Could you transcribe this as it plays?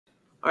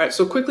All right,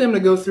 so quickly I'm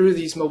going to go through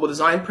these mobile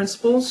design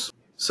principles.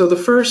 So the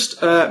first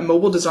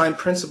mobile design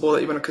principle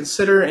that you want to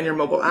consider in your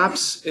mobile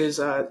apps is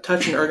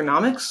touch and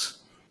ergonomics.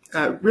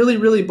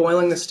 Really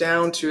boiling this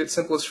down to its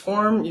simplest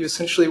form, you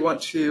essentially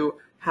want to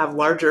have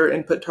larger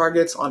input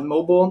targets on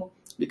mobile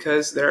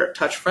because they're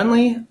touch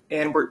friendly,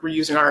 and we're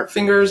using our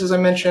fingers, as I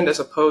mentioned, as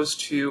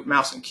opposed to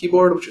mouse and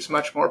keyboard, which is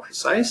much more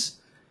precise.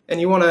 And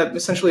you want to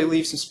essentially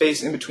leave some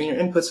space in between your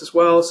inputs as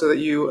well so that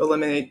you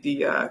eliminate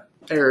the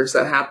errors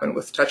that happen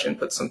with touch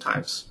inputs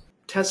sometimes.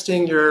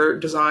 Testing your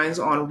designs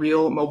on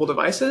real mobile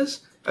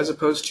devices as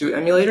opposed to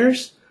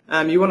emulators.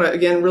 You want to,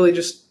 again, really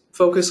just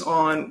focus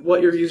on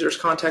what your user's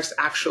context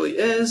actually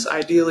is,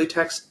 ideally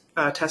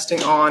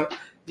testing on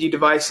the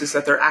devices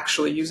that they're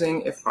actually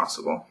using if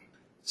possible.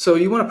 So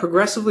you want to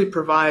progressively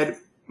provide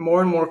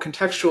more and more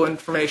contextual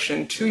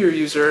information to your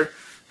user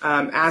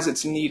as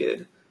it's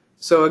needed.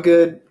 So a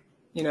good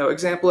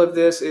example of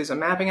this is a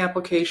mapping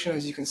application,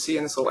 as you can see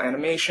in this little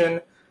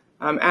animation.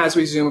 As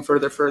we zoom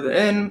further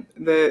in,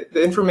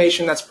 the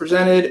information that's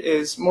presented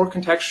is more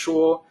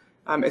contextual,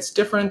 it's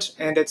different,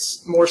 and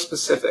it's more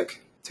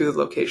specific to the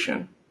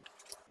location.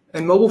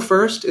 And mobile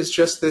first is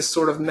just this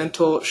sort of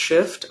mental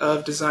shift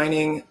of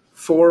designing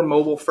for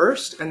mobile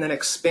first and then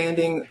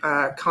expanding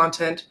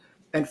content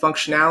and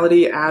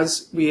functionality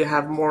as we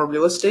have more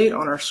real estate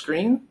on our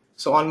screen.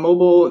 So on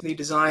mobile, the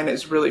design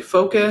is really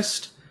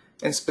focused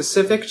and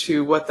specific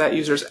to what that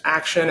user's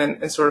action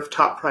and sort of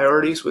top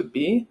priorities would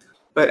be.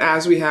 But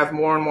as we have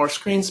more and more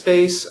screen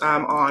space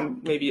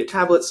on maybe a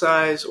tablet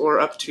size or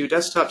up to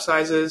desktop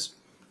sizes,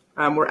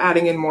 we're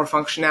adding in more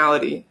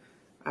functionality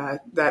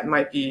that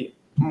might be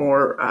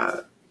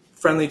more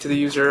friendly to the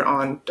user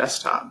on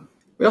desktop.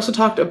 We also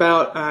talked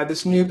about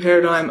this new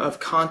paradigm of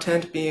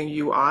content being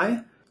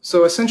UI.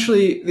 So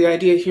essentially the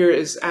idea here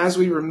is as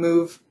we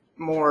remove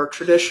more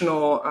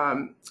traditional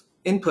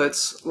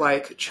inputs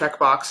like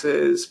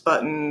checkboxes,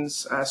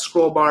 buttons,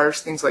 scroll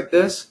bars, things like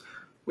this,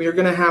 we are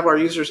going to have our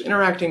users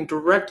interacting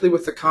directly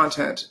with the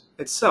content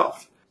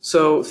itself.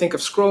 So think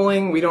of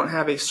scrolling. We don't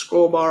have a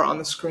scroll bar on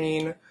the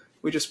screen.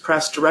 We just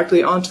press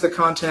directly onto the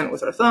content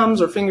with our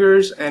thumbs or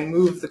fingers and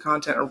move the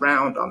content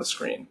around on the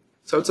screen.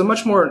 So it's a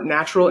much more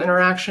natural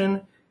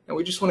interaction, and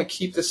we just want to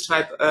keep this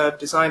type of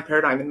design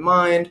paradigm in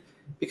mind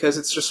because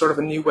it's just sort of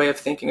a new way of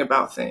thinking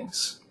about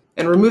things.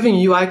 And removing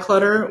UI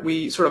clutter,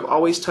 we sort of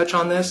always touch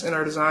on this in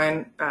our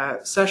design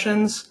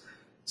sessions.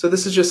 So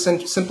this is just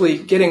simply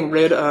getting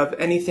rid of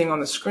anything on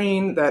the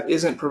screen that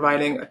isn't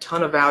providing a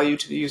ton of value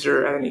to the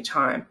user at any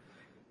time.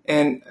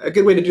 And a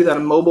good way to do that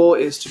on mobile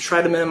is to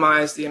try to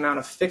minimize the amount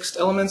of fixed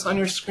elements on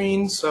your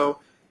screen. So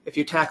if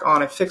you tack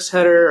on a fixed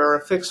header or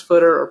a fixed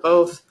footer or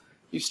both,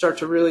 you start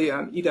to really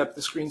eat up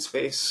the screen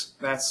space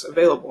that's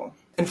available.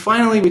 And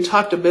finally, we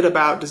talked a bit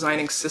about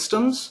designing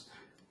systems.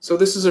 So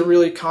this is a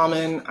really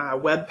common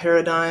web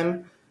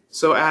paradigm.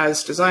 So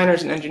as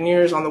designers and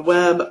engineers on the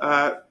web,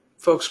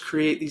 folks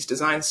create these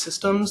design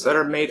systems that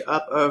are made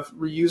up of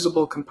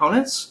reusable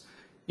components.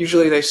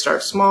 Usually they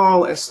start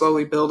small and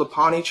slowly build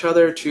upon each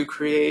other to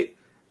create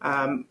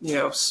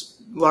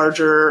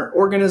larger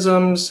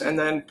organisms and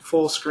then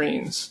full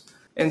screens.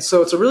 And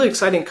so it's a really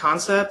exciting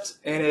concept,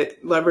 and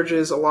it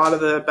leverages a lot of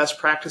the best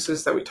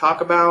practices that we talk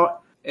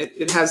about.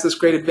 It has this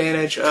great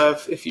advantage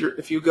of if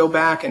you go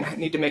back and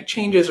need to make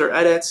changes or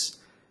edits,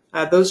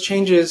 those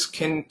changes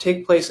can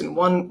take place in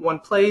one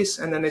place,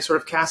 and then they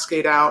sort of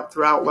cascade out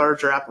throughout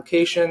larger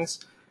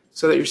applications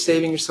so that you're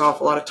saving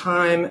yourself a lot of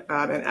time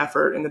and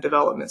effort in the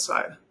development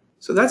side.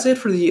 So that's it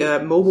for the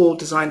mobile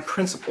design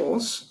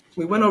principles.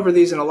 We went over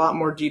these in a lot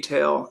more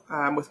detail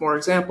with more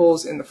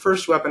examples in the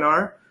first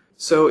webinar.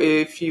 So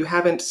if you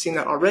haven't seen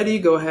that already,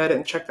 go ahead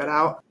and check that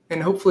out.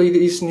 And hopefully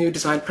these new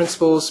design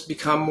principles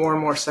become more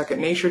and more second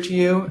nature to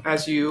you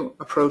as you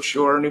approach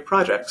your new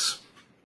projects.